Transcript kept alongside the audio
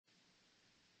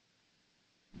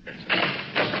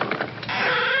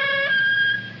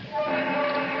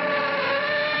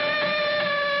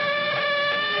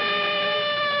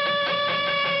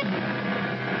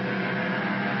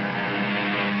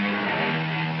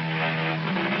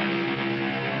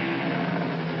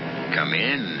Come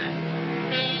in.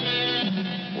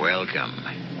 Welcome.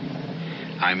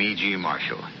 I'm E.G.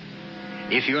 Marshall.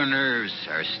 If your nerves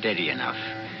are steady enough,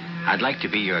 I'd like to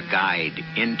be your guide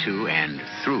into and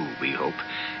through, we hope,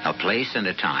 a place and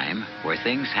a time where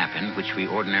things happen which we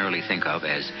ordinarily think of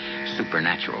as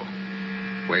supernatural,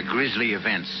 where grisly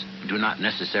events do not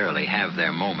necessarily have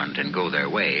their moment and go their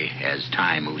way as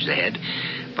time moves ahead,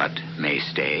 but may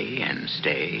stay and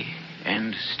stay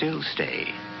and still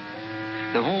stay.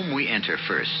 The home we enter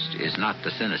first is not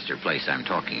the sinister place I'm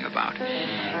talking about.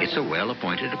 It's a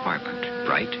well-appointed apartment,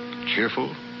 bright,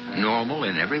 cheerful, normal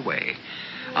in every way,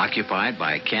 occupied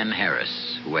by Ken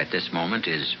Harris, who at this moment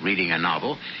is reading a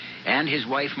novel, and his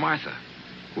wife, Martha,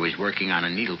 who is working on a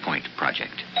needlepoint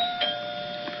project.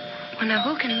 Well, now,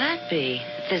 who can that be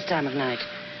at this time of night?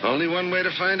 Only one way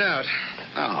to find out.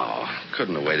 Oh,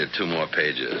 couldn't have waited 2 more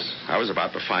pages. I was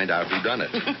about to find out who done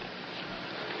it.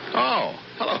 Oh,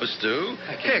 hello, Stu.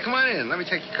 Here, come on in. Let me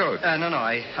take your coat. No,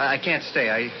 I can't stay.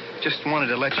 I just wanted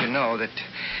to let you know that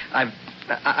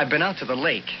I've been out to the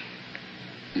lake.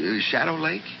 Shadow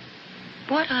Lake?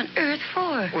 What on earth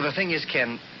for? Well, the thing is,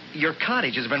 Ken, your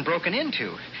cottage has been broken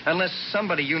into. Unless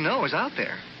somebody you know is out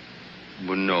there.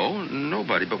 Well, no,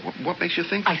 nobody. But what makes you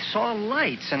think? I saw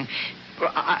lights, and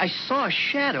I saw a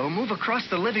shadow move across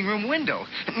the living room window.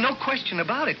 No question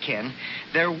about it, Ken.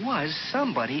 There was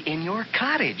somebody in your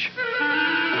cottage.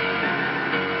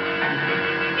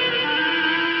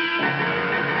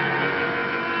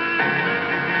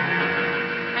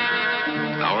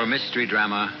 Our mystery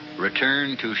drama,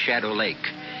 Return to Shadow Lake,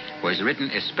 was written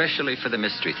especially for the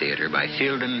Mystery Theater by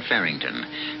Fielden Farrington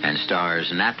and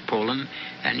stars Nat Polen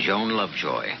and Joan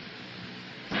Lovejoy.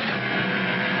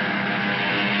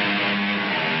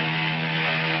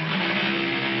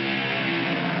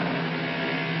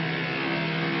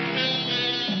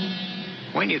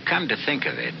 When you come to think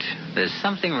of it, there's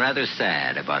something rather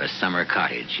sad about a summer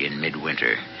cottage in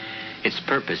midwinter. Its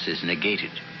purpose is negated.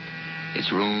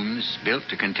 Its rooms, built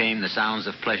to contain the sounds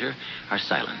of pleasure, are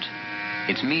silent.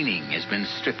 Its meaning has been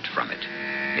stripped from it.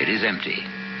 It is empty,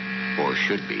 or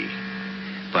should be.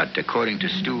 But according to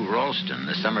Stu Ralston,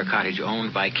 the summer cottage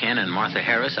owned by Ken and Martha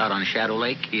Harris out on Shadow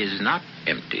Lake is not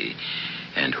empty,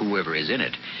 and whoever is in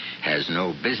it has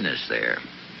no business there.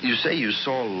 You say you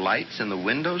saw lights in the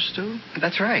windows, Stu?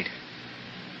 That's right.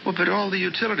 Well, but all the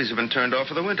utilities have been turned off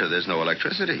for the winter. There's no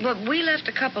electricity. Well, we left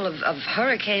a couple of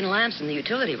hurricane lamps in the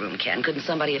utility room, Ken. Couldn't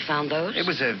somebody have found those? It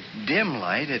was a dim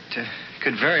light. It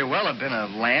could very well have been a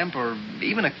lamp or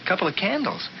even a couple of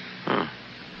candles. Huh.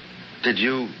 Did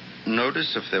you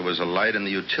notice if there was a light in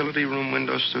the utility room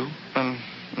window, Stu?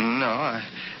 No,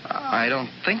 I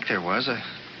don't think there was.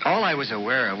 All I was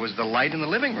aware of was the light in the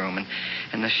living room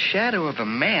and the shadow of a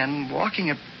man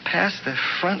walking past the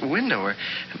front window, or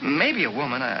maybe a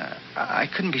woman. I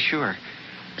couldn't be sure.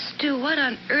 Stu, what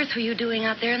on earth were you doing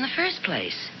out there in the first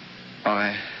place?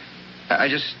 Oh, I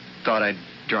just thought I'd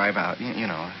drive out, you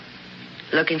know.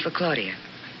 Looking for Claudia.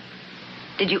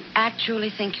 Did you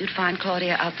actually think you'd find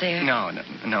Claudia out there? No,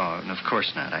 of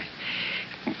course not.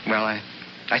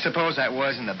 I suppose that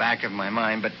was in the back of my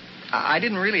mind, but I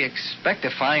didn't really expect to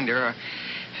find her.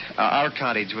 Our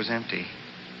cottage was empty.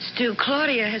 Stu,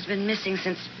 Claudia has been missing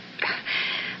since...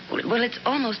 Well, it's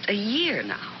almost a year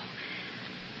now.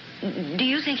 Do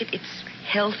you think it's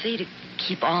healthy to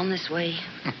keep on this way?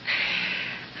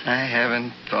 I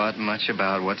haven't thought much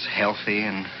about what's healthy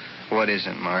and what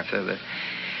isn't, Martha.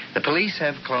 The police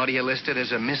have Claudia listed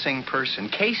as a missing person.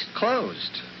 Case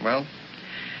closed. Well,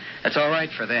 that's all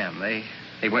right for them.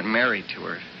 They weren't married to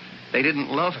her. They didn't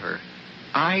love her.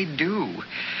 I do.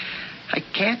 I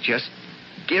can't just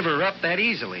give her up that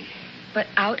easily. But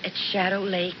out at Shadow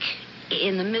Lake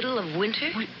in the middle of winter?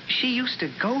 Well, she used to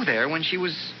go there when she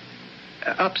was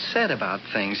upset about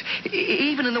things.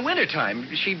 Even in the wintertime.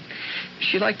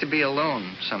 She liked to be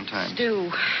alone sometimes.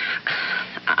 Stu,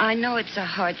 I know it's a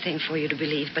hard thing for you to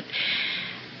believe, but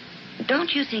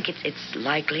don't you think it's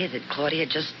likely that Claudia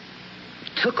just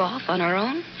took off on her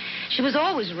own? She was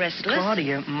always restless.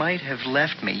 Claudia might have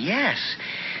left me, yes.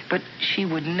 But she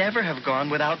would never have gone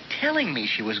without telling me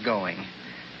she was going.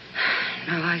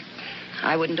 No,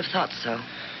 I wouldn't have thought so.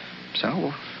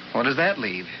 So, what does that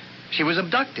leave? She was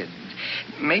abducted.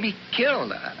 Maybe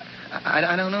killed.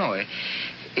 I don't know.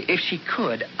 If she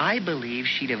could, I believe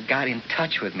she'd have got in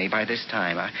touch with me by this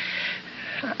time.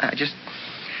 I just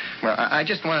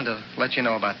wanted to let you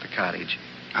know about the cottage.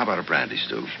 How about a brandy,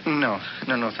 Stu? No,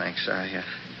 thanks.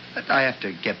 I have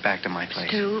to get back to my place.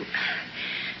 Stu,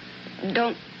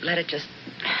 don't let it just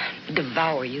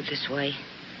devour you this way.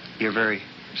 You're very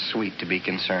sweet to be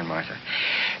concerned, Martha.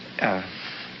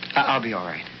 I'll be all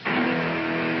right.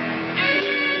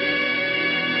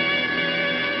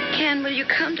 Ken, will you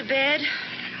come to bed?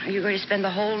 Or are you going to spend the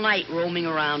whole night roaming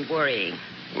around worrying?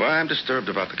 Well, I'm disturbed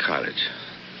about the cottage.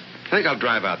 I think I'll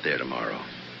drive out there tomorrow.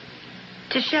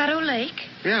 To Shadow Lake?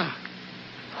 Yeah.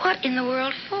 What in the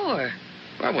world for?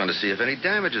 I want to see if any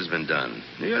damage has been done.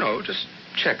 You know, just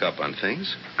check up on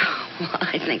things. Well,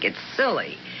 I think it's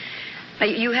silly. Now,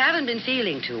 you haven't been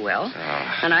feeling too well.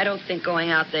 And I don't think going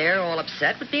out there all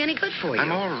upset would be any good for you.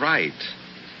 I'm all right.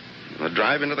 A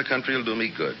drive into the country will do me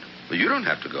good. But you don't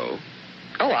have to go.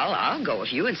 Oh, I'll go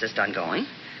if you insist on going.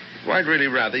 Well, I'd really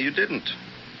rather you didn't.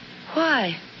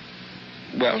 Why?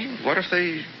 Well, what if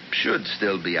they should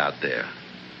still be out there?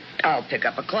 I'll pick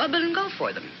up a club and go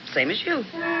for them. Same as you.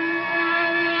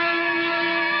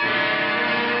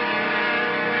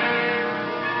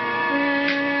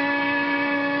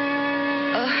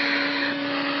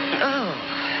 Oh,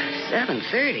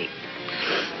 7:30.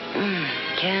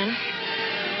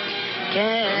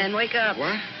 Ken, wake up.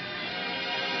 What?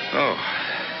 Oh.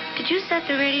 Did you set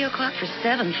the radio clock for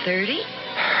 7:30?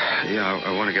 Yeah,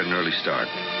 I want to get an early start.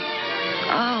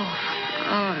 Oh,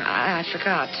 I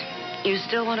forgot. You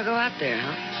still want to go out there,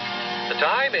 huh? The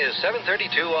time is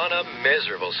 7:32 on a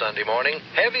miserable Sunday morning.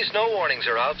 Heavy snow warnings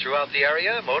are out throughout the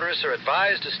area. Motorists are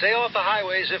advised to stay off the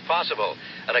highways if possible.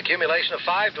 An accumulation of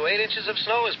 5 to 8 inches of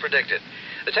snow is predicted.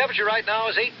 The temperature right now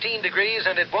is 18 degrees,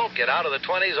 and it won't get out of the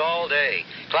 20s all day.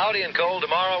 Cloudy and cold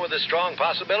tomorrow with a strong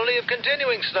possibility of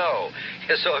continuing snow.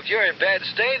 So if you're in bed,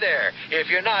 stay there. If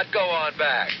you're not, go on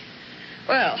back.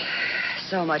 Well,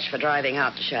 so much for driving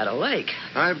out to Shadow Lake.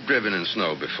 I've driven in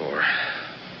snow before.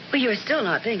 Well, you're still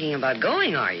not thinking about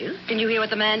going, are you? Didn't you hear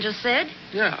what the man just said?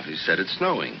 Yeah, he said it's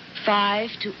snowing. 5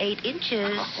 to 8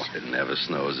 inches. Oh, it never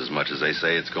snows as much as they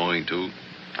say it's going to.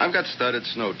 I've got studded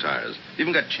snow tires.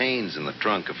 Even got chains in the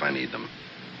trunk if I need them.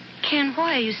 Ken,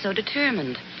 why are you so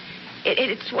determined?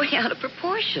 It's way out of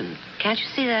proportion. Can't you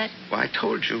see that? Well, I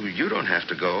told you, you don't have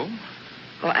to go.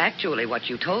 Well, actually, what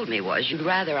you told me was you'd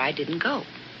rather I didn't go.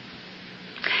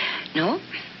 No,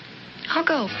 I'll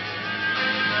go.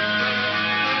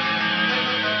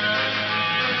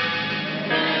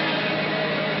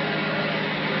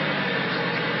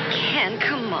 Ken,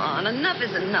 come on. Enough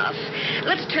is enough.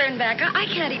 Let's turn back. I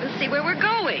can't even see where we're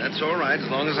going. That's all right, as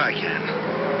long as I can.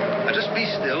 Now, just be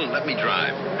still and let me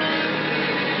drive.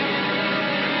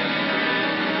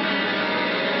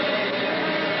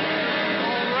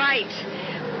 All right.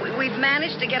 We've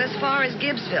managed to get as far as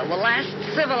Gibbsville, the last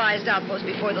civilized outpost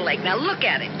before the lake. Now, look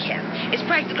at it, Ken. It's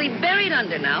practically buried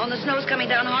under now, and the snow's coming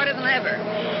down harder than ever.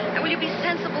 Now, will you be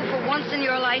sensible for once in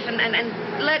your life and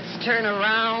let's turn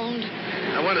around?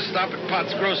 I want to stop at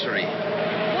Pot's Grocery.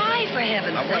 Why, for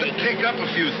heaven's sake? I want to pick up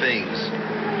a few things.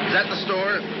 Is that the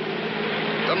store?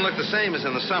 Doesn't look the same as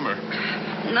in the summer.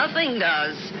 Nothing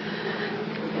does.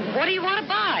 What do you want to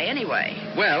buy, anyway?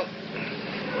 Well,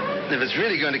 if it's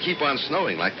really going to keep on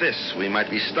snowing like this, we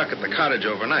might be stuck at the cottage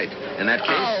overnight. In that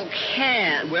case... Oh,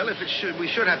 Ken. Well, if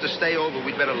we should have to stay over,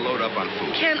 we'd better load up on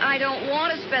food. Ken, I don't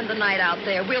want to spend the night out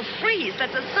there. We'll freeze.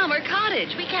 That's a summer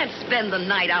cottage. We can't spend the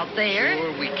night out there.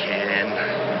 Sure, we can.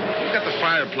 We've got the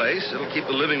fireplace. It'll keep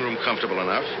the living room comfortable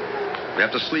enough. We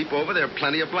have to sleep over. There are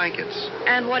plenty of blankets.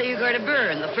 And what are you going to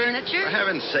burn? The furniture? For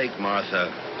heaven's sake,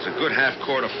 Martha. There's a good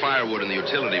half-quart of firewood in the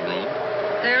utility room.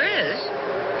 There is?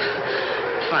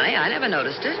 Funny, I never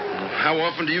noticed it. How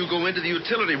often do you go into the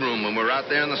utility room when we're out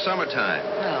there in the summertime?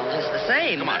 Well, just the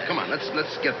same. Come on. Let's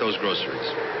get those groceries.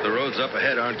 The roads up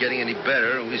ahead aren't getting any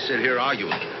better, and we sit here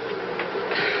arguing.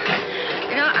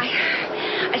 You know,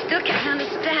 I still can't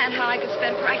understand how I could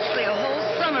spend practically a whole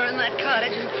summer in that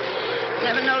cottage and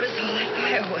never notice all that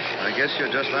firewood. I guess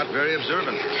you're just not very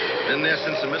observant. Been there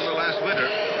since the middle of last winter.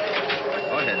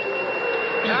 Go ahead.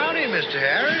 Howdy, Mr.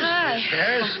 Harris. Hi. Mr.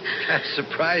 Harris, I'm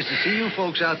surprised to see you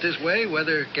folks out this way,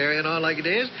 weather carrying on like it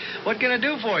is. What can I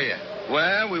do for you?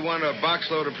 Well, we want a box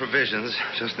load of provisions,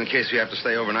 just in case we have to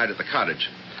stay overnight at the cottage.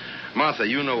 Martha,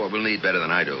 you know what we'll need better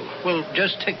than I do. Well,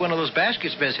 just take one of those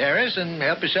baskets, Miss Harris, and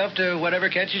help yourself to whatever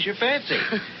catches your fancy.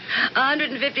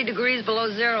 150 degrees below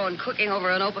zero and cooking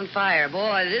over an open fire.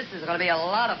 Boy, this is going to be a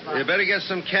lot of fun. You better get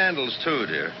some candles, too,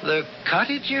 dear. The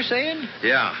cottage, you're saying?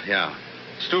 Yeah.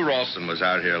 Stu Ralston was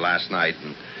out here last night,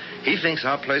 and he thinks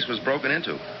our place was broken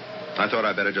into. I thought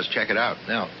I'd better just check it out.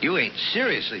 Now, you ain't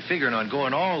seriously figuring on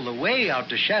going all the way out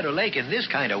to Shadow Lake in this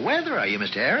kind of weather, are you,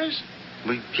 Mr. Harris?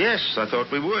 Yes, I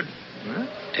thought we would. Well,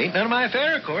 ain't none of my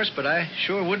affair, of course, but I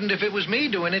sure wouldn't if it was me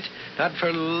doing it. Not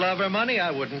for love or money, I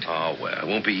wouldn't. Oh, well, it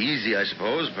won't be easy, I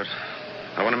suppose, but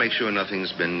I want to make sure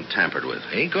nothing's been tampered with.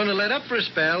 Ain't going to let up for a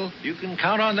spell. You can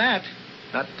count on that.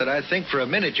 Not that I think for a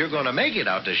minute you're going to make it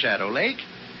out to Shadow Lake.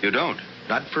 You don't?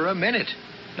 Not for a minute.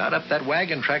 Not up that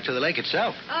wagon track to the lake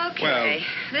itself. Okay.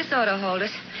 This ought to hold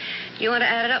us. You want to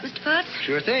add it up, Mr. Potts?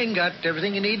 Sure thing. Got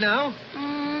everything you need now?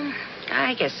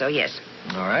 I guess so, yes.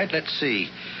 All right, let's see.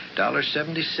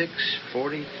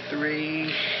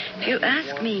 $1.76.43. If you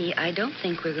ask me, I don't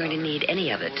think we're going to need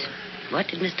any of it. What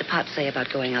did Mr. Potts say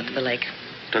about going out to the lake?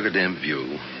 Took a dim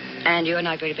view. And you're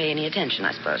not going to pay any attention,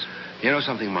 I suppose. You know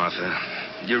something, Martha?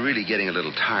 You're really getting a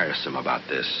little tiresome about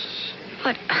this.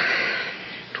 What?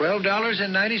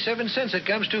 $12.97 it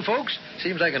comes to, folks.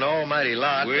 Seems like an almighty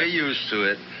lot. We're used to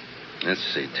it. Let's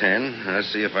see, 10. Let's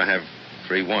see if I have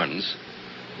 3 ones.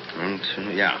 1,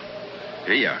 2, yeah.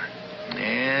 Here you are.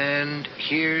 And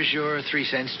here's your 3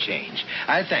 cents change.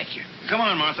 I thank you. Come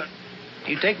on, Martha.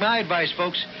 You take my advice,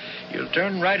 folks. You'll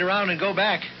turn right around and go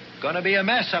back. Gonna be a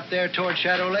mess up there toward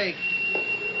Shadow Lake.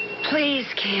 Please,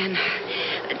 Ken.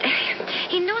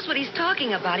 He knows what he's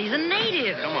talking about. He's a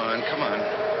native. Come on.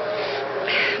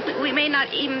 We may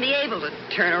not even be able to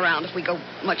turn around if we go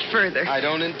much further. I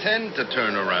don't intend to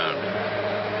turn around.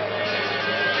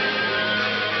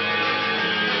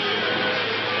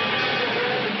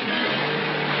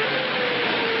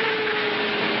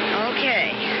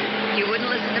 Okay. You wouldn't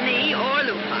listen to me or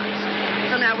Lou Potts.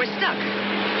 So now we're stuck.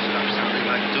 Stop sounding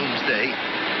like doomsday.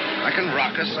 I can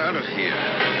rock us out of here.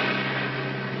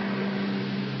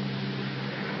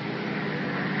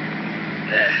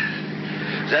 There.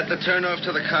 Is that the turnoff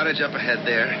to the cottage up ahead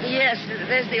there? Yes,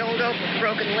 there's the old oak with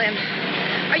broken limb.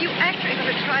 Are you actually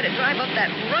going to try to drive up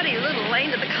that ruddy little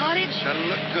lane to the cottage?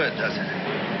 Doesn't look good, does it?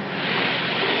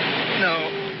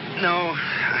 No.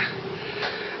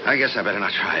 I guess I better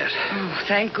not try it. Oh,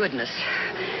 thank goodness.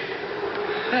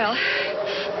 Well,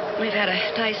 we've had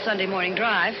a nice Sunday morning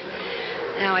drive.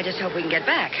 Now I just hope we can get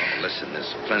back. Listen,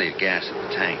 there's plenty of gas in the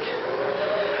tank.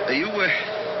 You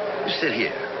sit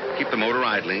here. Keep the motor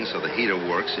idling so the heater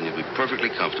works and you'll be perfectly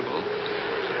comfortable.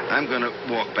 I'm going to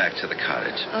walk back to the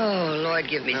cottage. Oh, Lord,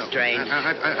 give me strength.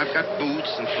 I've got boots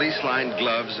and fleece-lined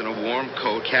gloves and a warm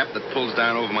coat, cap that pulls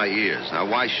down over my ears. Now,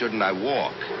 why shouldn't I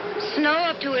walk? Snow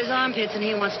up to his armpits, and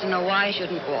he wants to know why he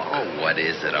shouldn't walk. Oh, what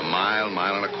is it, a mile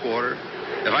and a quarter?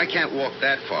 If I can't walk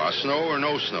that far, snow or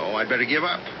no snow, I'd better give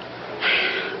up.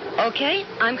 Okay,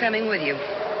 I'm coming with you.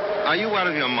 Are you out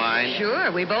of your mind?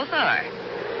 Sure, we both are.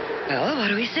 Well, what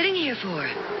are we sitting here for?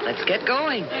 Let's get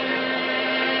going.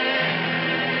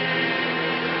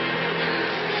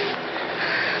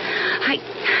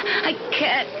 I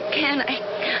can't.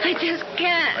 I just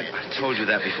can't. I told you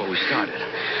that before we started.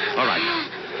 All right.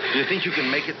 Do you think you can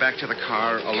make it back to the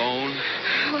car alone?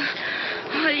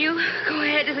 Will you go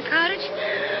ahead to the cottage?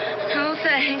 No,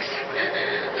 thanks.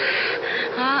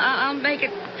 I'll make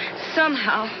it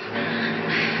somehow.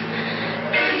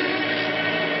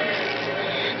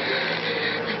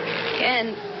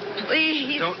 Ken,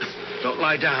 please. Don't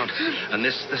lie down. And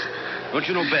this, don't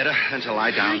you know better than to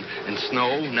lie down in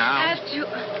snow now? I have to.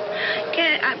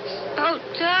 Ken, I'm so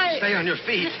tired. Stay on your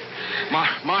feet.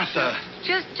 Martha.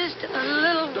 Just a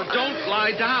little. Don't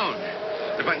lie down.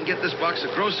 If I can get this box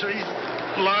of groceries,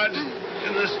 lodged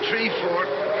in this tree fort.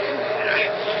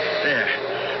 There.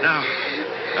 Now,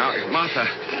 Martha,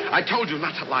 I told you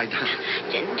not to lie down.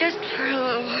 Just for a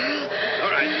little while.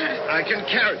 All right. I can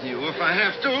carry you if I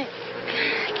have to.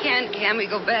 Can we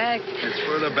go back? It's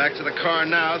further back to the car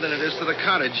now than it is to the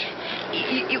cottage.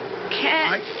 You can't.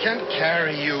 I can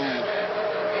carry you.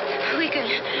 We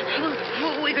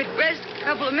could rest a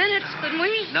couple of minutes, couldn't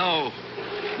we? No.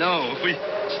 If we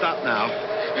stop now,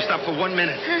 we stop for 1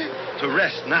 minute to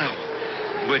rest now.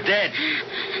 We're dead.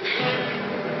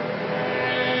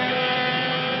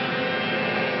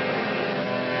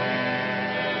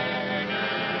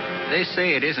 They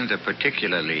say it isn't a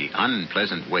particularly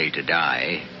unpleasant way to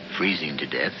die, freezing to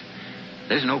death.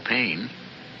 There's no pain.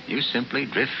 You simply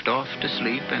drift off to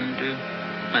sleep, and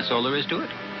that's all there is to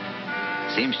it.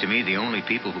 Seems to me the only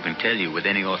people who can tell you with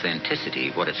any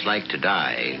authenticity what it's like to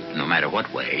die, no matter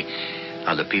what way,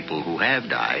 are the people who have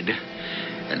died,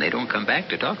 and they don't come back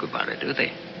to talk about it, do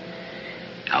they?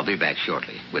 I'll be back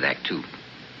shortly with Act 2.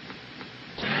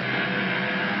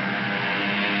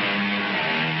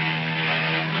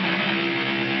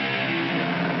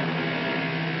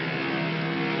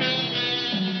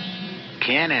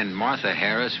 Ken and Martha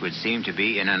Harris would seem to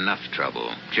be in enough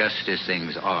trouble, just as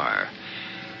things are.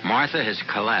 Martha has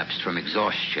collapsed from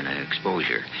exhaustion and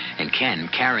exposure, and Ken,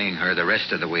 carrying her the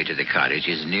rest of the way to the cottage,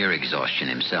 is near exhaustion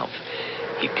himself.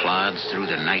 He plods through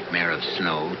the nightmare of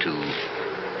snow to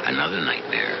another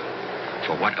nightmare.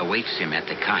 For what awaits him at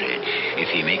the cottage, if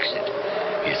he makes it,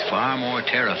 is far more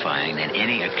terrifying than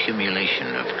any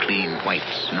accumulation of clean white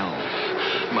snow.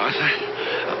 Martha,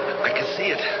 I can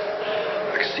see it.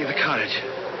 I can see the cottage.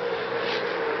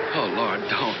 Oh, Lord,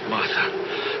 don't, Martha.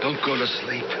 Don't go to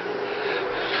sleep.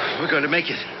 We're going to make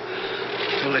it.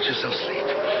 Don't let yourself sleep.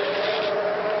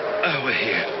 Oh, we're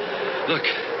here. Look,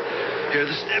 here are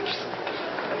the steps.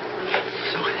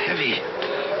 So heavy.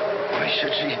 Why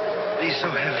should she be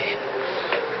so heavy?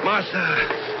 Martha!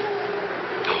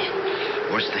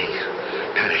 Oh, worst thing.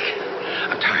 Panic.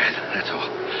 I'm tired, that's all.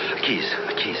 The keys.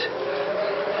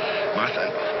 Martha,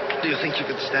 do you think you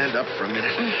could stand up for a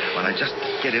minute while I just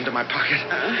get into my pocket?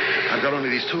 I've got only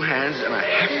these two hands, and I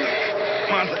have to...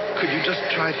 Martha, could you just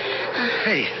try...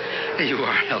 Hey, you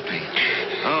are helping.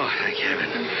 Oh, thank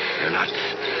heaven. You're not...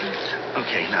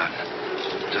 Okay, now,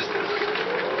 just...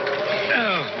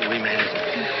 Oh, we made it.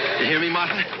 You hear me,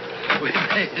 Martha? We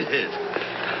made it.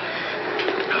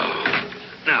 Oh,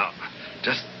 now,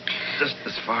 just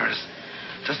as far as...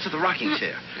 Just to the rocking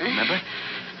chair. Remember?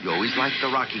 You always liked the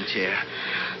rocking chair.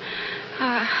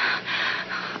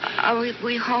 Are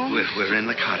we home? We're in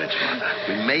the cottage, Martha.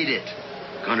 We made it.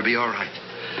 Going to be all right.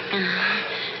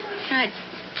 Can I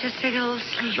just take a little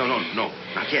sleep? No,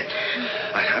 not yet.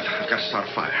 I've got to start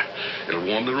a fire. It'll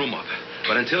warm the room up.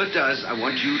 But until it does, I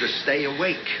want you to stay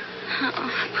awake.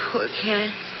 Oh, poor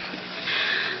Ken.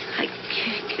 I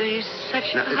give you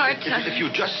such a hard time. If you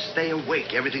just stay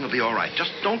awake, everything will be all right.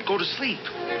 Just don't go to sleep.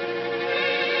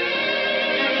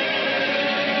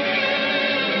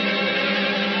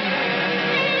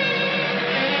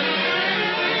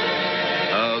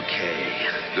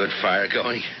 Okay. Good fire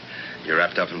going. You're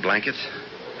wrapped up in blankets.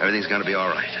 Everything's going to be all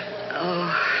right. Oh,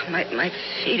 my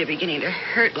feet are beginning to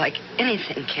hurt like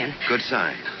anything, Ken. Good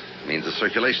sign. Means the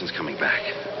circulation's coming back.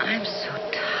 I'm so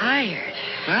tired.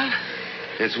 Well,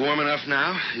 it's warm enough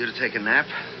now for you to take a nap.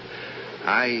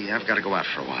 I've got to go out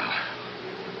for a while.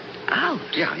 Out?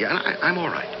 Yeah, and I'm all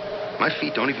right. My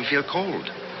feet don't even feel cold.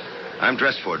 I'm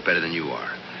dressed for it better than you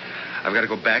are. I've got to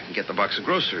go back and get the box of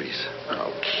groceries.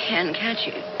 Oh, Ken,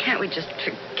 can't we just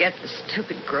forget the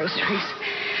stupid groceries?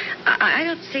 I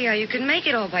don't see how you can make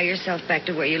it all by yourself back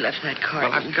to where you left that car.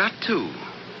 Well, I've got to.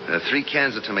 There are 3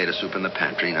 cans of tomato soup in the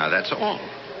pantry. Now, that's all.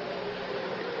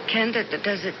 Ken,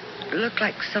 does it look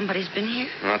like somebody's been here?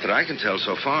 Not that I can tell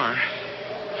so far.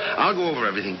 I'll go over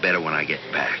everything better when I get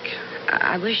back.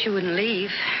 I wish you wouldn't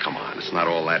leave. Come on, it's not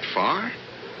all that far.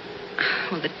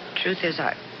 Well, the truth is,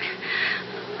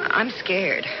 I'm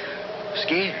scared.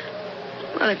 Scared?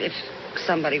 Well, if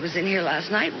somebody was in here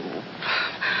last night,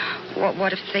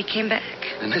 what if they came back?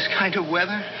 In this kind of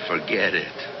weather? Forget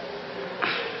it.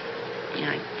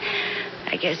 Yeah,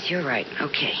 I guess you're right.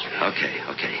 Okay.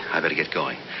 Okay. I better get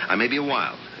going. I may be a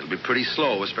while. It'll be pretty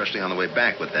slow, especially on the way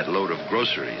back with that load of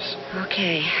groceries.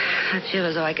 Okay. I feel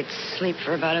as though I could sleep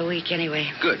for about a week anyway.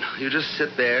 Good. You just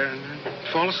sit there and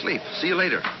fall asleep. See you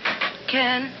later.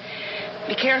 Ken,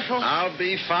 be careful. I'll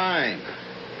be fine.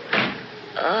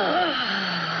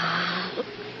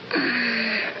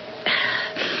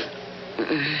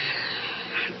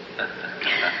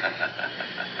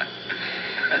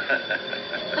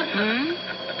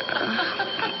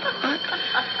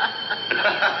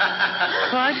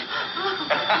 What?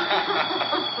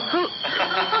 Who?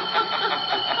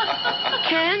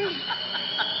 Ken?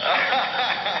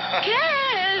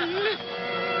 Ken!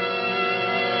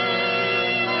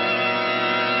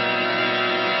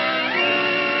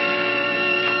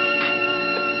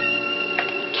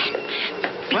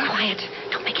 Be quiet.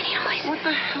 Don't make any noise. What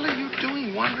the hell are you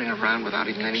doing wandering around without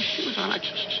even any shoes on?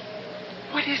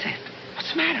 What is it?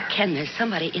 What's the matter? Ken, there's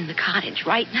somebody in the cottage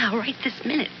right now, right this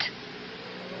minute.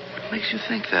 What makes you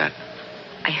think that?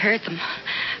 I heard them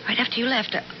right after you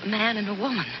left, a man and a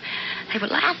woman. They were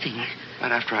laughing.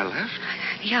 Right after I left?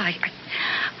 Yeah,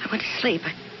 I went to sleep.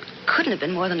 I couldn't have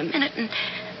been more than a minute, and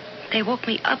they woke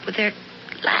me up with their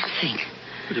laughing.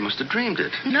 Well, you must have dreamed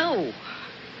it. No,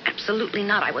 absolutely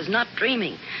not. I was not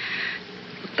dreaming.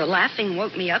 The laughing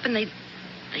woke me up, and they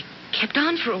kept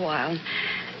on for a while.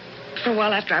 For a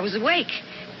while after I was awake.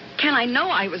 Ken, I know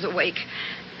I was awake.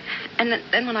 And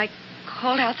then when I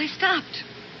called out, they stopped.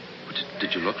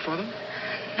 Did you look for them?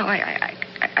 No,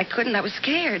 I couldn't. I was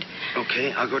scared.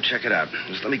 Okay, I'll go check it out.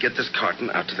 Just let me get this carton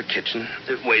out to the kitchen.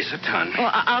 It weighs a ton.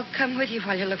 Well, I'll come with you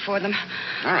while you look for them.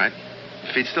 All right.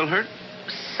 Feet still hurt?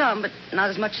 Some, but not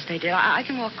as much as they did. I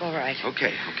can walk all right.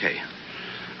 Okay.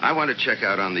 I want to check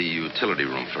out on the utility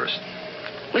room first.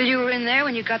 Well, you were in there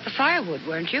when you got the firewood,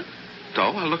 weren't you? So,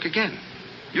 I'll look again.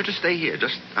 You just stay here,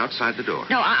 just outside the door.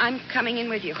 No, I'm coming in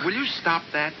with you. Will you stop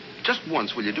that? Just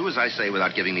once, will you do as I say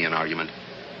without giving me an argument?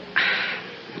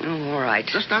 Oh, all right.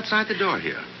 Just outside the door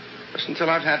here. Just until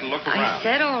I've had a look around. I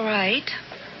said all right.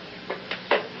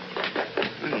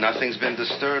 Nothing's been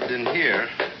disturbed in here.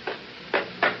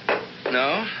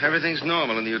 No, everything's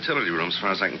normal in the utility room as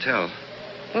far as I can tell.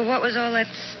 Well, what was all that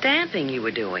stamping you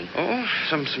were doing? Oh,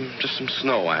 just some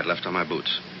snow I had left on my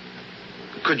boots.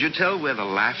 Could you tell where the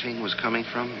laughing was coming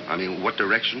from? I mean, what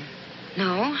direction?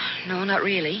 No, not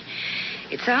really.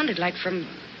 It sounded like from...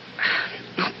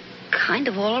 kind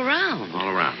of all around. All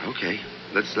around, okay.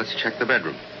 Let's check the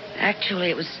bedroom. Actually,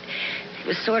 it was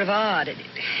sort of odd.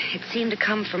 It seemed to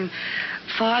come from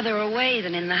farther away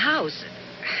than in the house.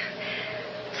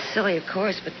 Silly, of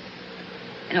course, but...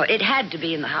 it had to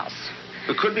be in the house.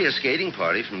 It could be a skating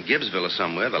party from Gibbsville or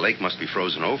somewhere. The lake must be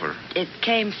frozen over. It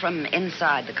came from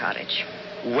inside the cottage.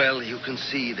 Well, you can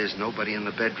see there's nobody in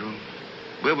the bedroom.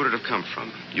 Where would it have come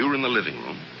from? You were in the living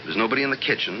room. There's nobody in the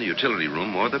kitchen, the utility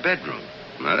room, or the bedroom.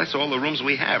 Now, that's all the rooms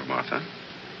we have, Martha.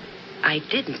 I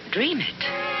didn't dream it.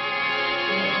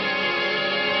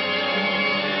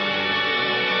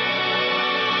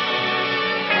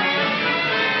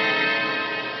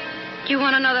 Do you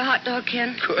want another hot dog,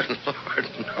 Ken? Good Lord,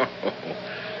 no.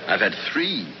 I've had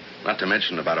 3, not to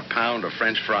mention about a pound of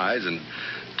French fries and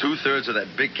 2/3 of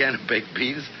that big can of baked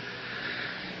beans.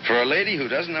 For a lady who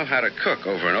doesn't know how to cook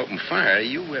over an open fire,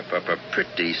 you whip up a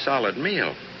pretty solid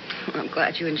meal. I'm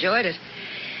glad you enjoyed it.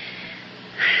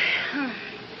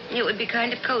 It would be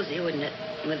kind of cozy, wouldn't it?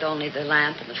 With only the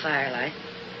lamp and the firelight.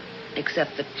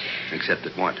 Except that... Except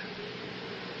that what?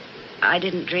 I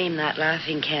didn't dream that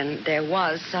laughing, Ken. There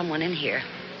was someone in here.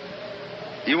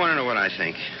 You want to know what I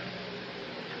think?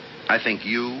 I think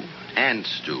you and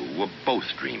Stu were both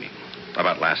dreaming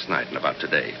about last night and about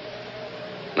today.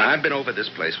 Now, I've been over this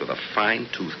place with a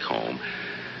fine-tooth comb.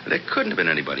 There couldn't have been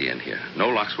anybody in here. No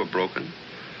locks were broken.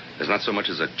 There's not so much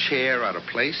as a chair out of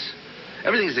place.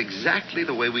 Everything's exactly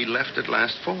the way we left it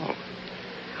last fall.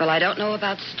 Well, I don't know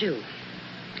about Stu.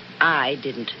 I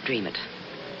didn't dream it.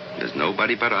 There's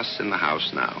nobody but us in the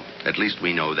house now. At least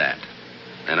we know that.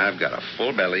 And I've got a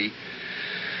full belly,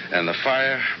 and the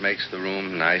fire makes the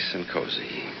room nice and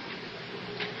cozy.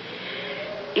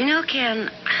 You know,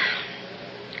 Ken,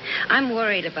 I'm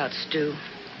worried about Stu.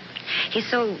 He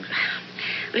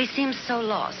seems so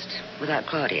lost without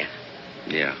Claudia.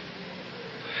 Yeah.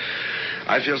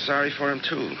 I feel sorry for him,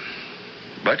 too.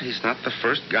 But he's not the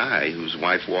first guy whose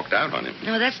wife walked out on him.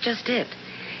 No, that's just it.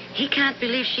 He can't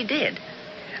believe she did.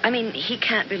 I mean, he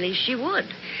can't believe she would,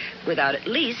 without at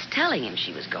least telling him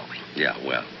she was going. Yeah,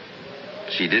 well,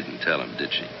 she didn't tell him,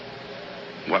 did she?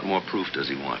 What more proof does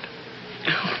he want?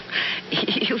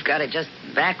 You've got it just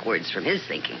backwards from his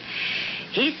thinking.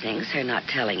 He thinks her not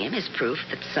telling him is proof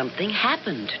that something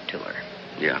happened to her.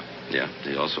 Yeah.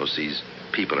 He also sees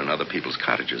people in other people's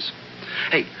cottages.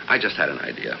 Hey, I just had an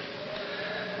idea.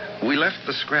 We left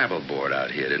the Scrabble board out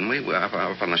here, didn't we? Up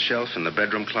on the shelf in the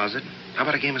bedroom closet. How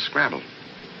about a game of Scrabble?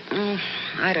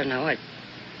 I don't know.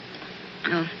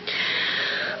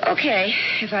 Okay,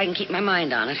 if I can keep my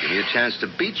mind on it. Give me a chance to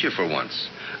beat you for once.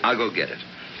 I'll go get it.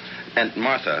 And,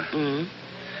 Martha,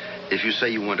 if you say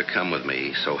you want to come with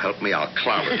me, so help me, I'll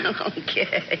clobber you.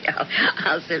 Okay,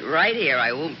 I'll sit right here.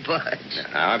 I won't budge.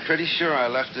 Now, I'm pretty sure I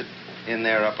left it in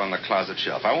there up on the closet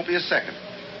shelf. I won't be a second.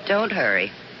 Don't hurry.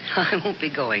 I won't be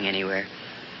going anywhere.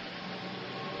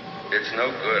 It's no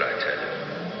good, I tell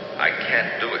you. I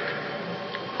can't do it.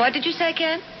 What did you say,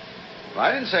 Ken? Well,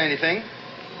 I didn't say anything.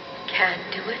 Can't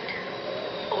do it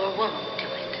or won't do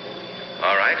it.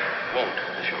 All right, won't,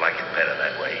 if you like it better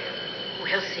that way.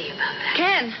 We'll see about that.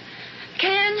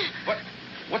 Ken!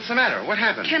 What's the matter? What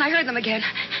happened? Ken, I heard them again.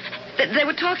 They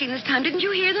were talking this time. Didn't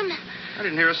you hear them? I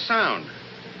didn't hear a sound.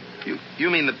 You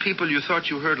mean the people you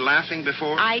thought you heard laughing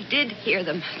before? I did hear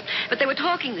them. But they were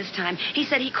talking this time. He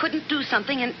said he couldn't do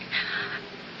something and...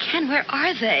 Ken, where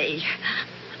are they?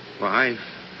 Well,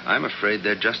 I'm afraid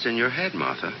they're just in your head,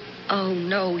 Martha. Oh,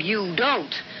 no, you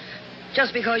don't.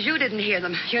 Just because you didn't hear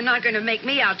them, you're not going to make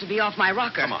me out to be off my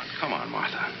rocker. Come on,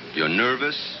 Martha. You're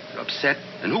nervous, you're upset,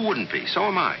 and who wouldn't be? So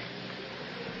am I.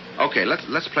 Okay,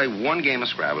 let's play one game of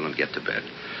Scrabble and get to bed.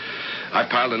 I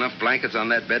piled enough blankets on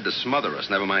that bed to smother us,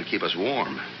 never mind keep us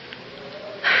warm.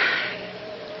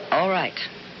 All right.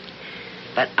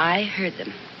 But I heard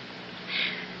them.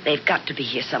 They've got to be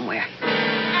here somewhere.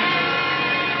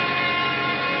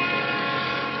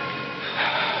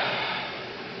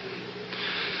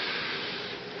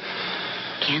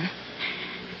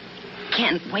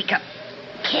 Ken, wake up.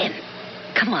 Ken,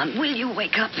 come on, will you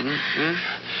wake up?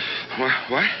 What?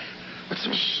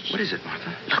 What is it,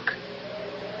 Martha? Look.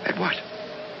 At what?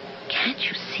 Can't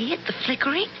you see it, the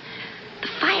flickering? The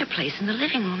fireplace in the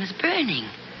living room is burning.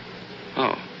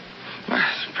 Oh. Well,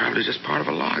 it's probably just part of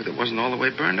a log that wasn't all the way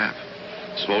burned up.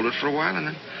 Smoldered for a while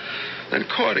and then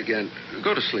caught again.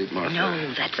 Go to sleep, Martha.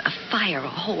 No, that's a fire, a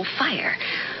whole fire.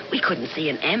 We couldn't see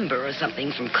an ember or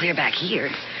something from clear back here.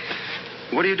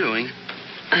 What are you doing?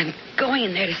 I'm going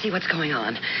in there to see what's going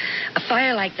on. A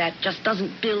fire like that just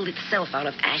doesn't build itself out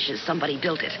of ashes. Somebody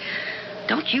built it.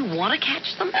 Don't you want to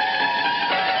catch them? All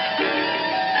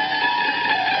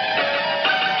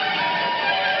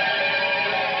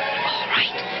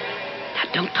right. Now,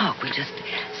 don't talk. We'll just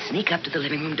sneak up to the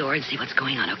living room door and see what's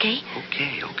going on, okay?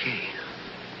 Okay.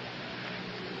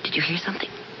 Did you hear something?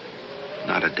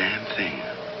 Not a damn thing.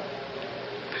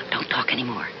 Don't talk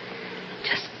anymore.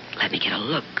 Just let me get a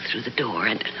look through the door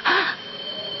and...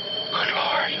 Good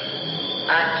Lord.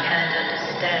 I can't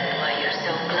understand why you're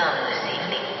so glum this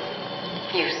evening.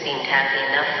 You seemed happy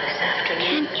enough this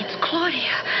afternoon. Ken, it's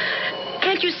Claudia.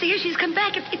 Can't you see her? She's come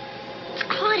back. It's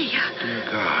Claudia. Dear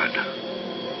God.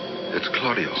 It's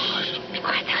Claudia, all right. Be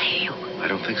quiet, they'll hear you. I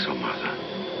don't think so, Martha.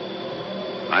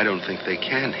 I don't think they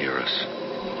can hear us.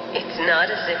 It's not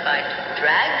as if I'd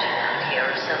dragged you out here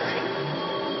or something.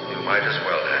 You might as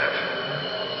well have.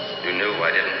 You knew I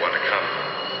didn't want to come.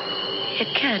 It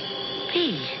can't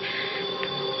be.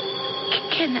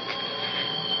 Ken,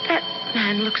 that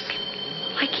man looks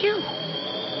like you.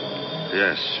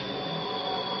 Yes.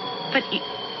 But it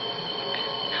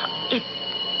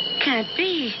can't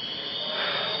be.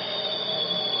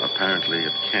 Apparently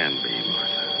it can be,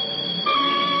 Martha.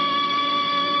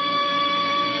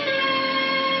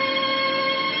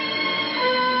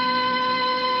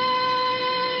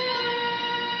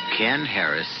 Ken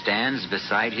Harris stands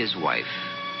beside his wife,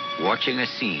 watching a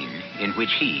scene in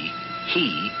which he,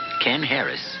 Ken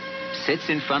Harris, sits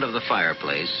in front of the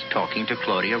fireplace talking to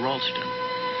Claudia Ralston.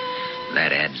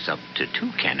 That adds up to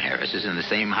 2 Ken Harrises in the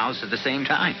same house at the same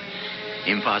time.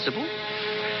 Impossible?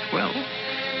 Well,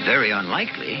 very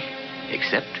unlikely,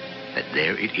 except that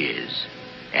there it is.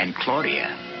 And Claudia,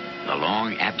 the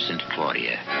long-absent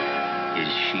Claudia,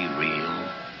 is she real?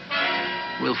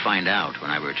 We'll find out when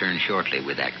I return shortly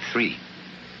with Act 3.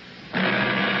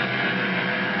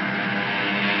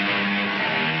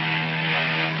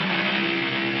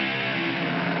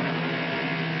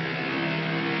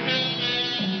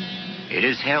 It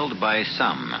is held by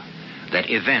some that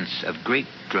events of great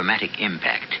dramatic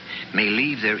impact may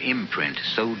leave their imprint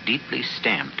so deeply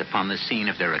stamped upon the scene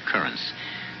of their occurrence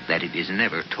that it is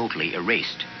never totally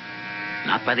erased,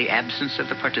 not by the absence of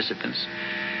the participants,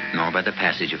 nor by the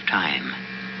passage of time.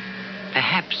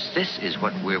 Perhaps this is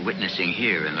what we're witnessing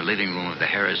here in the living room of the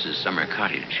Harrises' summer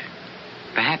cottage.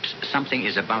 Perhaps something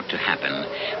is about to happen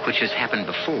which has happened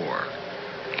before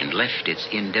and left its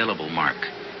indelible mark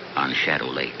on Shadow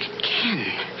Lake. Ken,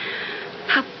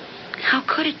 how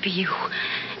could it be you?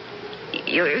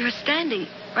 You're standing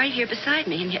right here beside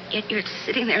me, and yet you're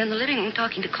sitting there in the living room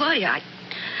talking to Claudia.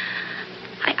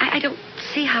 I don't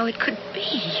see how it could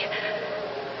be.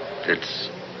 It's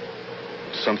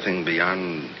something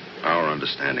beyond our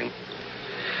understanding.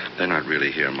 They're not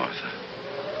really here, Martha.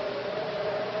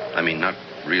 I mean, not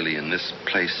really in this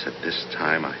place at this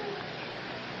time. I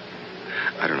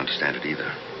don't understand it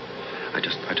either. I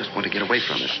just want to get away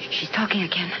from it. She's talking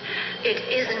again. It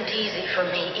isn't easy for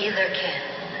me either, Ken.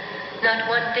 Not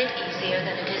one bit easier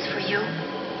than it is for you.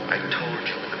 I told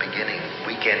you in the beginning,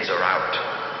 weekends are out.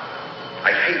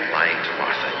 I hate lying to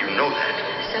Martha. You know that.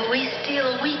 So we steal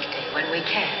a weekday when we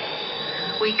can.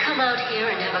 We come out here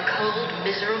and have a cold,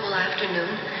 miserable afternoon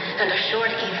and a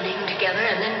short evening together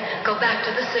and then go back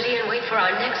to the city and wait for our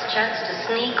next chance to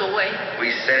sneak away. We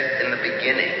said in the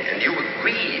beginning, and you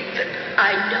agreed that...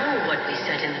 I know what we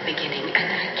said in the beginning,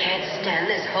 and I can't stand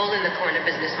this hole-in-the-corner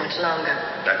business much longer.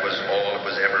 that was all it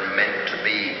was ever meant to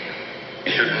be.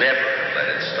 You should never have let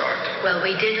it start. Well,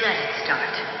 we did let it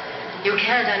start. You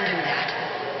can't undo that.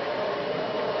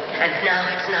 And now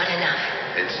it's not enough.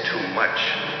 It's too much.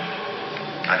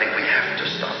 I think we have to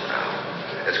stop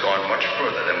now. It's gone much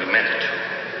further than we meant it to.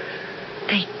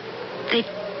 They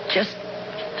just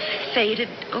faded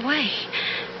away.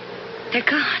 They're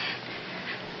gone.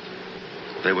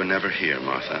 They were never here,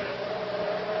 Martha.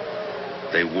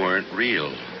 They weren't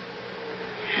real.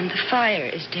 And the fire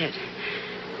is dead.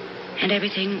 And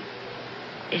everything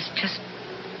is just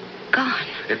gone.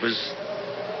 It was,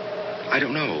 I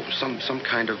don't know, some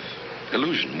kind of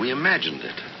illusion. We imagined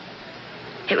it.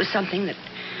 It was something that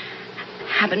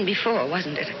happened before,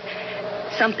 wasn't it?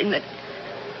 Something that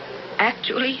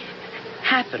actually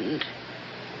happened.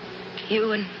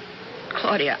 You and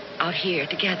Claudia out here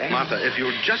together. Martha, if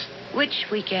you're just... Which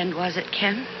weekend was it,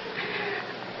 Ken?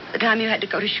 The time you had to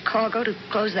go to Chicago to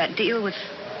close that deal with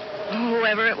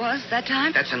whoever it was that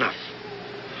time? That's enough.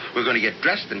 We're going to get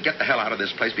dressed and get the hell out of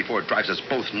this place before it drives us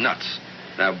both nuts.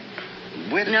 Now,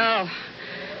 where did... No,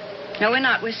 we're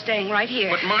not. We're staying right here.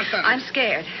 But, Martha... I'm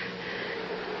scared.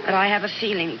 But I have a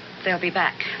feeling they'll be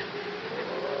back.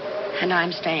 And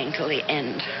I'm staying till the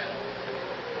end.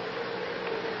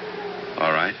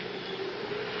 All right.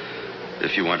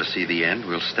 If you want to see the end,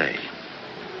 we'll stay.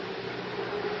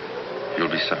 You'll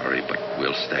be sorry, but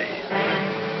we'll stay.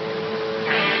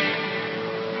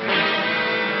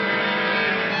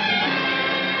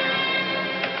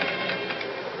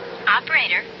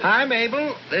 Operator. Hi,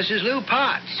 Mabel. This is Lou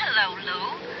Potts. Hello,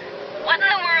 Lou. What in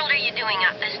the world are you doing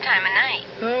up this time of night?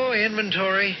 Oh,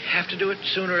 inventory. Have to do it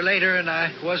sooner or later, and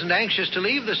I wasn't anxious to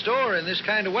leave the store in this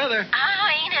kind of weather. Oh,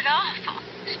 ain't it awful?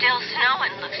 Still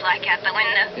snowing, looks like, out the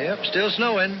window. Yep, still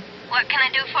snowing. What can I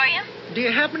do for you? Do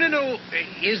you happen to know,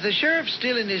 is the sheriff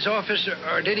still in his office,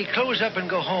 or did he close up and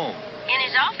go home? In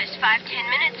his office 5-10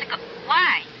 minutes ago.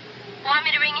 Why? Want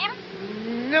me to ring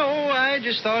him? No, I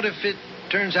just thought if it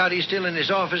turns out he's still in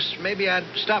his office, maybe I'd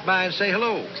stop by and say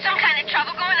hello. Some kind of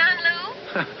trouble going on,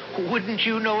 Lou? Wouldn't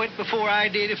you know it before I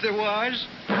did if there was?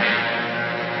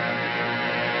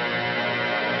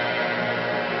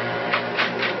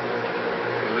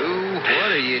 Lou,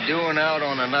 what are you doing out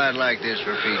on a night like this,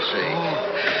 for Pete's sake?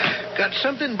 Oh, got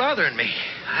something bothering me.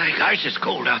 Gosh, it's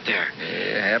cold out there.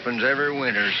 It happens every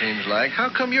winter, seems like. How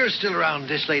come you're still around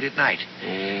this late at night?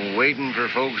 Oh, waiting for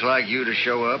folks like you to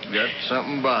show up. Got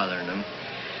something bothering them.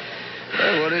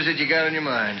 Well, what is it you got on your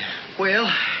mind?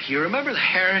 Well, you remember the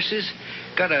Harrises?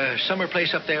 Got a summer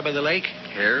place up there by the lake?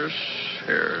 Harris?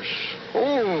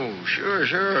 Oh, sure.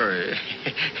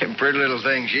 Pretty little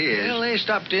thing she is. Well, they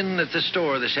stopped in at the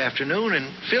store this afternoon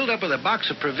and filled up with a box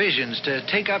of provisions to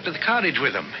take out to the cottage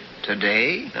with them.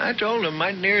 Today? I told them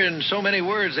mightn't hear in so many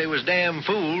words they was damn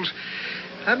fools.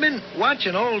 I've been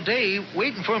watching all day,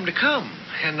 waiting for them to come,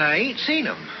 and I ain't seen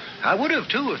them. I would have,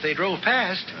 too, if they drove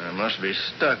past. I must be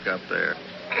stuck up there.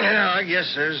 Yeah, I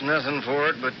guess there's nothing for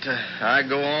it, but I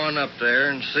go on up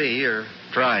there and see, or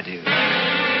try to.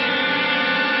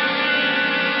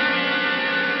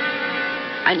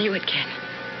 I knew it, Ken.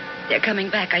 They're coming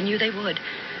back. I knew they would.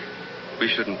 We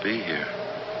shouldn't be here.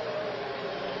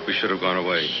 We should have gone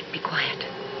away. Shh, be quiet.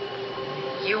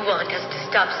 You want us to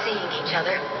stop seeing each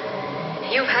other.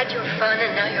 You've had your fun,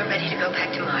 and now you're ready to go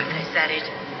back to Martha. Is that it?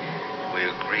 We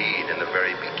agreed in the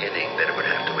very beginning that it would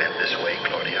have to end this way,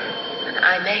 Claudia.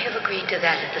 I may have agreed to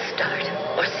that at the start,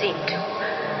 or seemed to.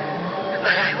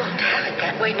 But I won't have it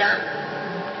that way now.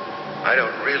 I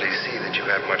don't really see that you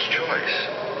have much choice.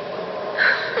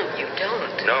 You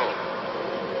don't? No.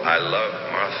 I love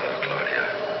Martha, Claudia.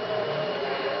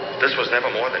 This was never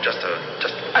more than just a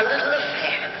little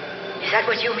affair. Is that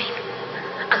what you mean?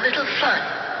 A little fun.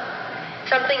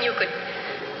 Something you could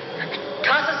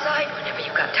toss aside whenever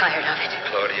you got tired of it.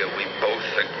 Claudia, we both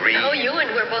agreed. Oh, you and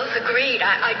we're both agreed.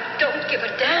 I don't give a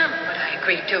damn what I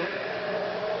agreed to.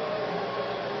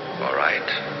 All right.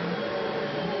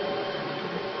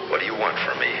 What do you want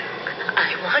from me?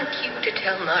 I want you to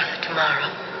tell Martha tomorrow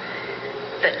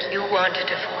that you want a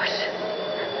divorce.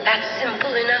 That's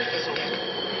simple enough, isn't it?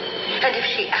 And if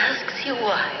she asks you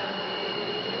why,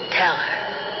 tell her.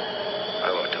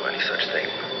 I won't do any such thing.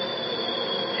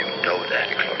 You know that,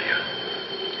 Claudia.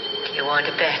 Do you want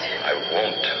to bet? I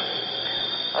won't.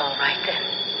 All right, then.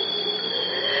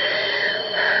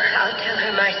 I'll tell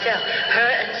her myself. Her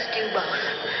and Stu both.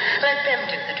 Let them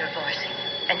do the divorcing.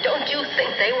 And don't you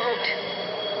think they won't.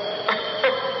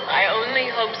 I only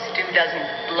hope Stu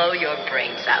doesn't blow your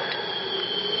brains out.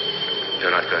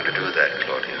 You're not going to do that,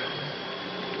 Claudia.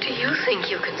 Do you think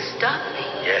you can stop me?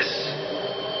 Yes.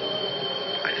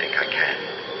 I think I can.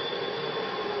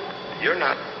 You're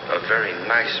not a very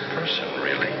nice person,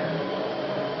 really.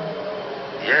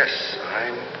 Yes,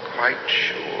 I'm quite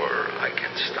sure I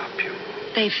can stop you.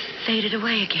 They've faded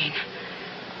away again.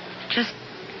 Just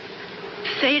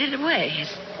faded away,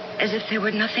 as if they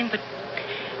were nothing but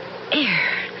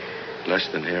air. Less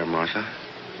than air, Martha.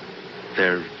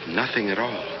 They're nothing at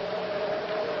all.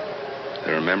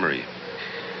 They're a memory.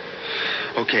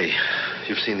 Okay,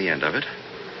 you've seen the end of it.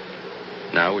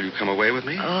 Now, will you come away with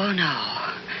me? Oh, no.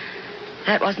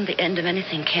 That wasn't the end of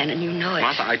anything, Ken, and you know it.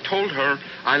 Martha, I told her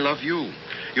I love you.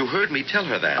 You heard me tell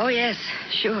her that. Oh, yes,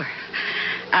 sure.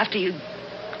 After you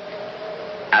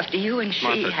and she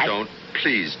Martha, had... don't.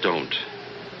 Please don't.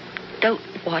 Don't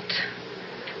what?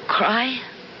 Cry?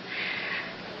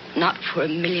 Not for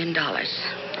 $1 million.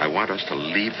 I want us to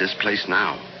leave this place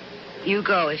now. You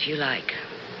go if you like.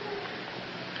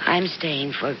 I'm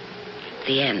staying for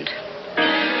the end.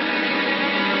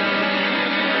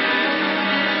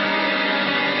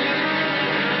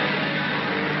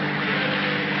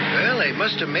 Well, they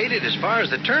must have made it as far as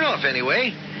the turnoff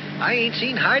anyway. I ain't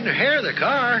seen hide nor hair of the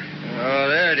car. Oh,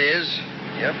 there it is.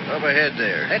 Yep, up ahead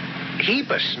there. That heap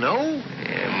of snow?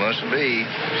 Yeah, must be.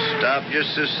 Stopped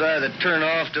just this side of the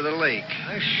turnoff to the lake.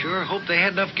 I sure hope they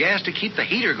had enough gas to keep the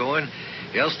heater going.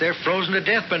 Else they're frozen to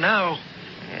death by now.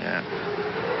 Yeah.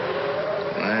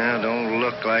 Well, don't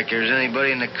look like there's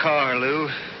anybody in the car, Lou.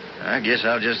 I guess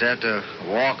I'll just have to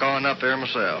walk on up there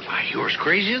myself. Why, you're as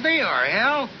crazy as they are,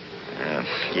 Hal.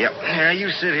 Yep. Now, you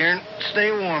sit here and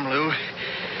stay warm, Lou.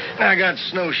 I got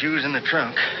snowshoes in the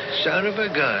trunk. Son of a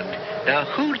gun. Now,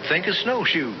 who'd think of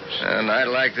snowshoes? A night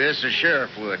like this, the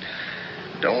sheriff would.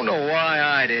 Don't know why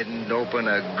I didn't open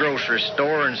a grocery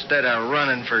store instead of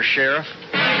running for sheriff.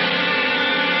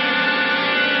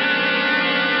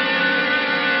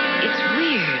 It's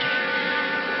weird.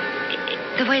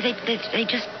 The way they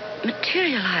just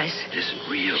materialize. It isn't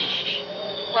real.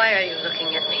 Why are you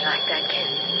looking at me like that,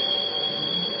 Ken?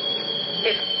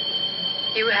 If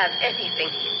you have anything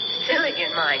silly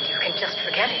in mind, you can just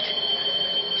forget it.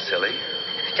 Silly?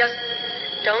 Just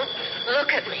don't look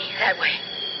at me that way.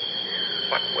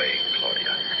 What way,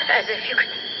 Claudia? As if you could...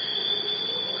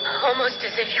 Almost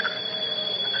as if you could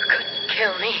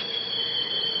kill me.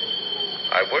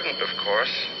 I wouldn't, of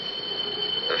course,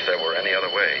 if there were any other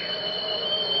way.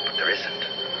 But there isn't.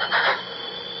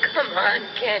 Come on,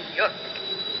 Ken. You're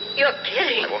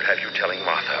kidding. I won't have you telling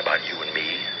Martha about you and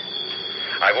me.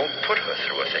 I won't put her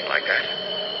through a thing like that.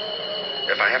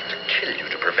 If I have to kill you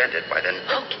to prevent it, why then...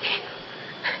 Okay.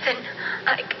 Then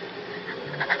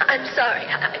I'm sorry.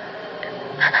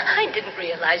 I didn't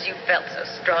realize you felt so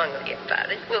strongly about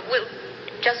it. We'll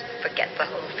just forget the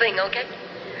whole thing, okay?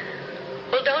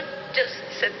 Well, don't just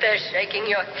sit there shaking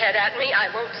your head at me.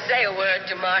 I won't say a word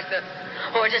to Martha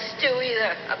or to Stu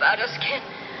either about us, Ken.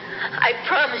 I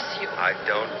promise you. I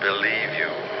don't believe you.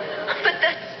 But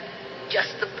that's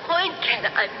just the point, Ken.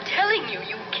 I'm telling you,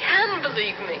 you can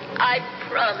believe me. I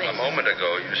promise. A moment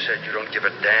ago, you said you don't give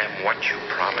a damn what you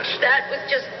promised. That was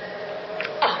just...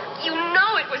 Oh, you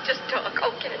know it was just talk.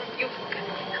 Oh, Ken,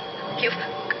 you've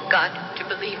got to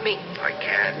believe me. I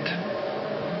can't.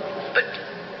 But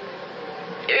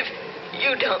if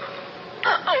you don't...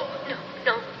 Oh,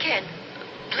 no, Ken.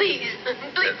 Please.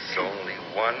 There's only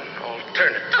one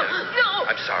alternative. Oh, no.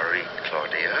 I'm sorry,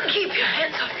 Claudia. Keep your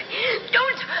hands on me.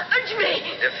 Don't touch me.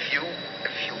 If you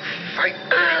fight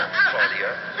me,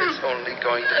 Claudia, it's only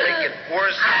going to make it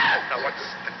worse. Now, what's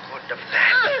the good of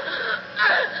that?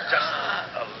 Just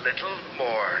a little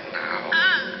more now.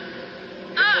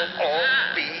 It will all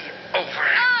be over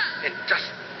in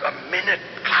just a minute,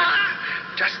 Claudia.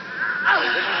 Just a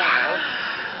little while,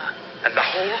 and the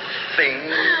whole thing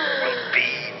will be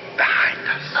behind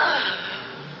us.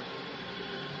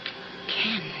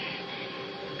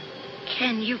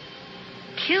 Ken, you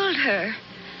killed her.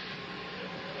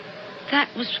 That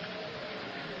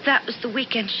was the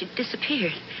weekend she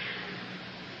disappeared.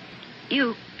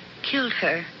 You killed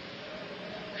her.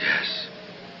 Yes.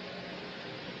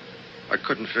 I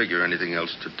couldn't figure anything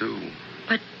else to do.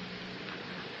 But...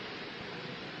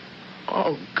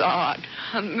 Oh, God.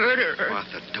 A murderer.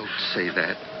 Martha, don't say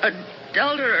that.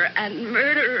 Adulterer and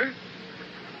murderer.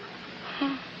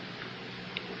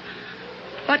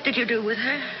 What did you do with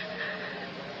her?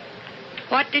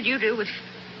 What did you do with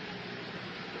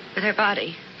her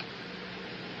body?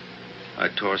 I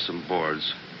tore some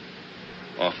boards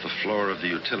off the floor of the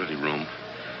utility room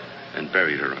and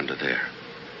buried her under there.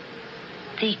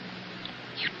 The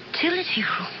utility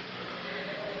room?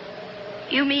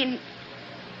 You mean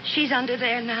she's under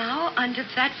there now, under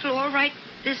that floor right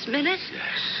this minute?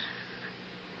 Yes.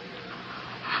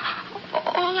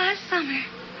 All last summer.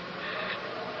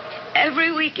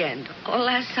 Every weekend, all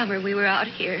last summer, we were out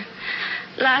here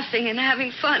laughing and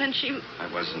having fun, and she... I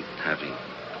wasn't having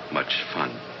much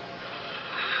fun.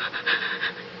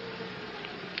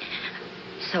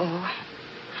 So,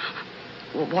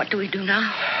 what do we do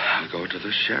now? I'll go to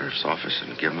the sheriff's office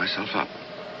and give myself up.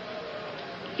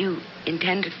 You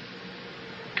intend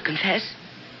to confess?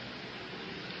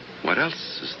 What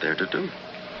else is there to do?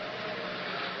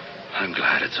 I'm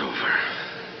glad it's over.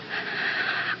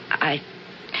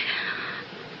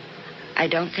 I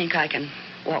don't think I can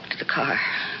walk to the car.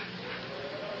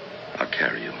 I'll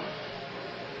carry you.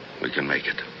 We can make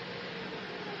it.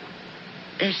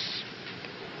 There's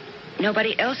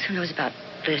nobody else who knows about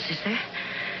this, is there?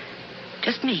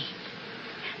 Just me.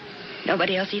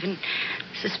 Nobody else even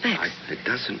suspects. It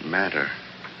doesn't matter.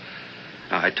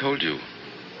 I told you.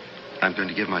 I'm going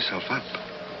to give myself up.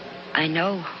 I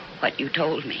know what you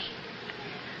told me.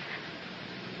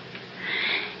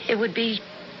 It would be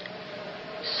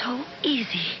so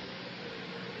easy.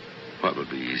 What would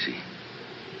be easy?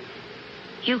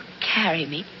 You carry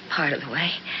me part of the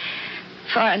way.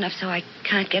 Far enough so I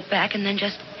can't get back, and then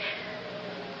just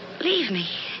leave me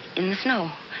in the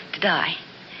snow to die.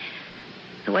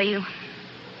 The way you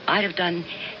might have done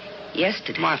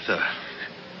yesterday. Martha.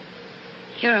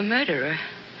 You're a murderer.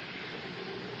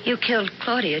 You killed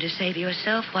Claudia to save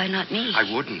yourself. Why not me? I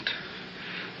wouldn't.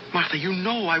 Martha, you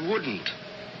know I wouldn't.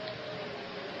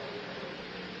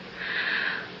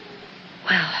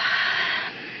 Well,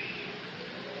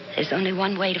 there's only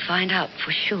one way to find out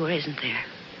for sure, isn't there?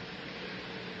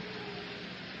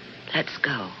 Let's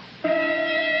go.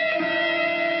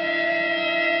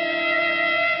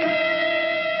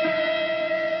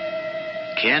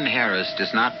 Ken Harris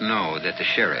does not know that the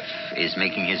sheriff is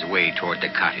making his way toward the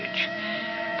cottage,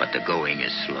 but the going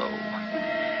is slow.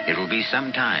 It will be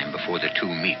some time before the two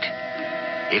meet.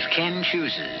 If Ken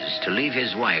chooses to leave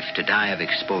his wife to die of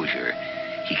exposure,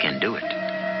 he can do it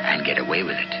and get away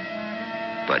with it.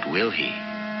 But will he?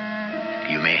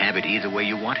 You may have it either way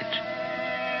you want it,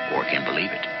 or can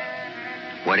believe it.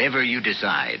 Whatever you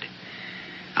decide,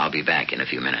 I'll be back in a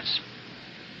few minutes.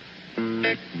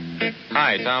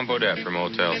 Hi, Tom Bodette from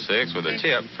Motel 6 with a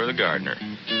tip for the gardener.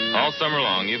 All summer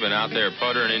long, you've been out there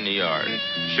puttering in the yard.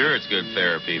 Sure, it's good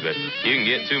therapy, but you can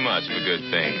get too much of a good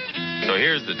thing. So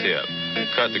here's the tip.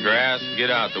 Cut the grass, get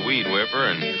out the weed whipper,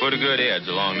 and put a good edge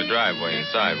along the driveway and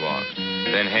sidewalk.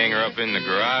 Then hang her up in the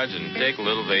garage and take a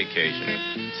little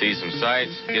vacation. See some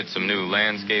sights, get some new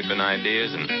landscaping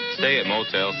ideas, and stay at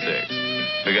Motel 6.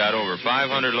 We got over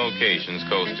 500 locations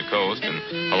coast to coast, and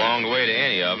along the way to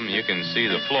any of them, you can see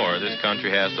the floor this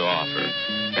country has to offer.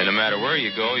 And no matter where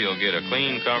you go, you'll get a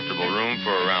clean, comfortable room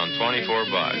for around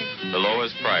 $24, the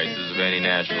lowest prices of any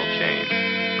national chain.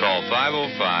 Call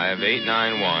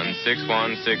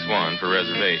 505-891-6161 for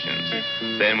reservations.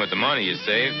 Then with the money you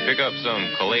save, pick up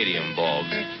some caladium bulbs.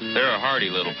 They're a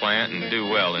hardy little plant and do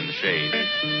well in the shade.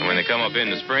 And when they come up in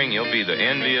the spring, you'll be the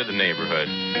envy of the neighborhood.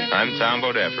 I'm Tom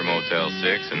Bodette for Motel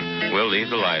 6, and we'll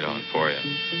leave the light on for you.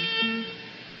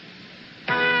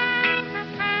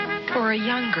 For a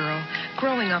young girl,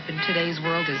 growing up in today's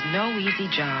world is no easy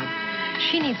job.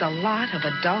 She needs a lot of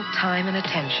adult time and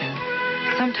attention,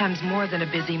 sometimes more than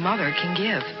a busy mother can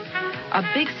give. A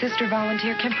Big Sister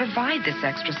volunteer can provide this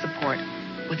extra support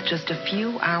with just a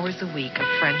few hours a week of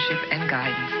friendship and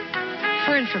guidance.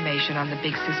 For information on the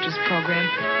Big Sisters program,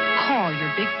 call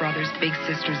your Big Brothers Big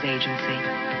Sisters agency.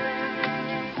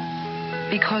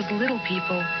 Because little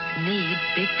people need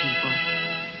big people.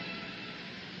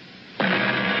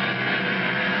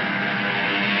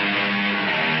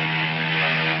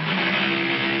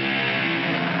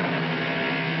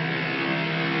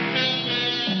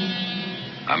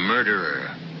 A murderer,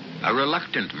 a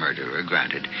reluctant murderer,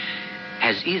 granted,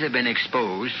 has either been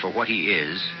exposed for what he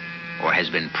is or has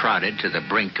been prodded to the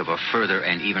brink of a further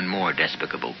and even more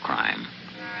despicable crime.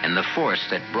 And the force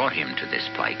that brought him to this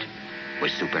plight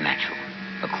was supernatural,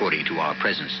 according to our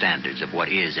present standards of what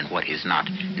is and what is not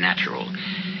natural.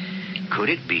 Could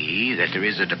it be that there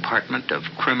is a department of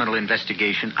criminal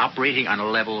investigation operating on a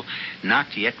level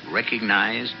not yet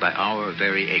recognized by our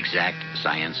very exact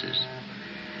sciences?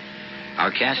 Our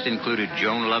cast included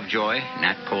Joan Lovejoy,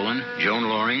 Nat Polan, Joan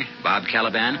Loring, Bob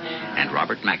Caliban, and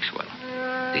Robert Maxwell.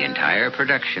 The entire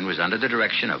production was under the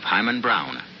direction of Hyman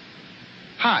Brown.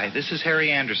 Hi, this is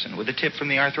Harry Anderson with a tip from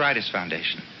the Arthritis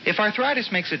Foundation. If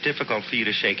arthritis makes it difficult for you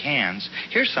to shake hands,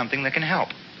 here's something that can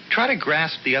help. Try to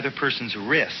grasp the other person's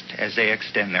wrist as they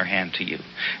extend their hand to you.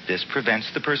 This prevents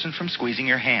the person from squeezing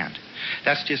your hand.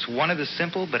 That's just one of the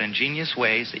simple but ingenious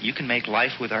ways that you can make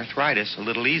life with arthritis a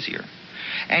little easier.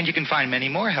 And you can find many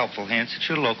more helpful hints at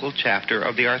your local chapter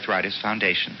of the Arthritis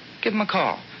Foundation. Give them a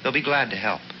call. They'll be glad to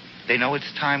help. They know it's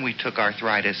time we took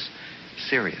arthritis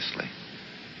seriously.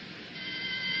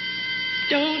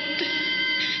 Don't.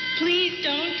 Please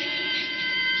don't.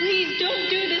 Please don't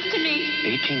do this to me.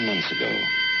 18 months ago,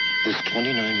 this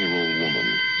 29-year-old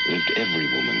woman lived every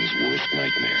woman's worst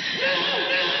nightmare.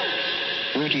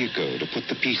 Where do you go to put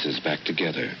the pieces back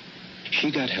together?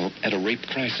 She got help at a rape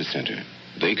crisis center.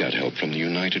 They got help from the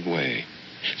United Way.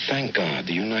 Thank God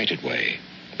the United Way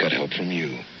got help from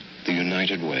you. The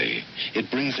United Way. It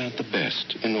brings out the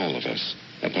best in all of us.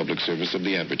 A public service of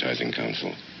the Advertising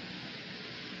Council.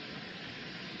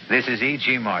 This is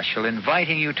E.G. Marshall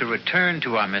inviting you to return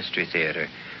to our Mystery Theater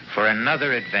for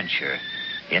another adventure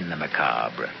in the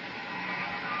macabre.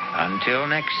 Until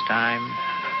next time,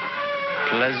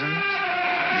 pleasant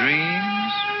dreams.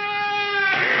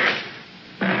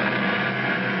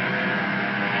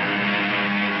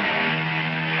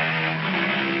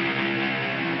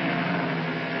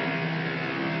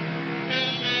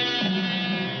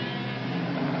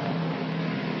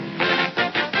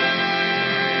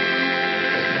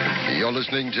 You're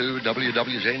listening to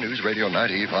WWJ News Radio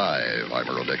 95. I'm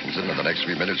Earl Dickinson. In the next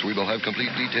few minutes, we will have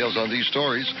complete details on these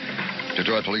stories.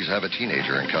 Detroit police have a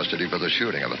teenager in custody for the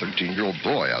shooting of a 13-year-old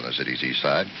boy on the city's east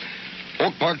side.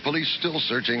 Oak Park police still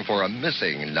searching for a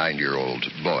missing 9-year-old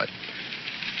boy.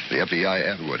 The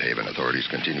FBI and Woodhaven authorities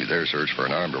continue their search for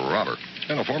an armed robber.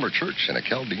 And a former church in a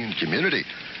Chaldean community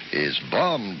is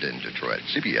bombed in Detroit.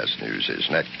 CBS News is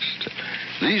next.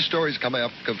 These stories come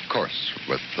up, of course,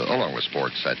 along with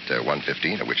sports at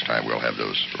 1:15, at which time we'll have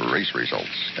those race results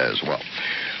as well.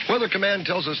 Weather Command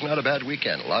tells us not a bad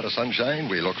weekend. A lot of sunshine.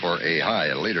 We look for a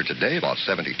high later today, about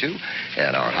 72,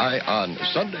 and our high on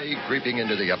Sunday creeping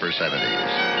into the upper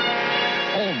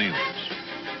 70s. All news,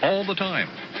 all the time.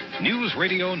 News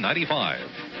Radio 95,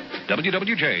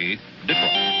 WWJ,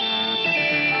 Detroit.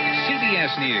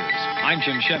 CBS News. I'm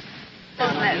Jim Shep.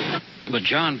 But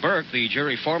John Burke, the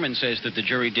jury foreman, says that the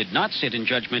jury did not sit in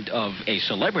judgment of a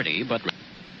celebrity, but...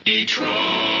 Detroit.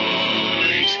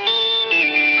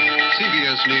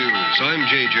 CBS News. I'm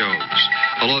Jay Jones.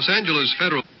 A Los Angeles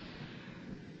federal...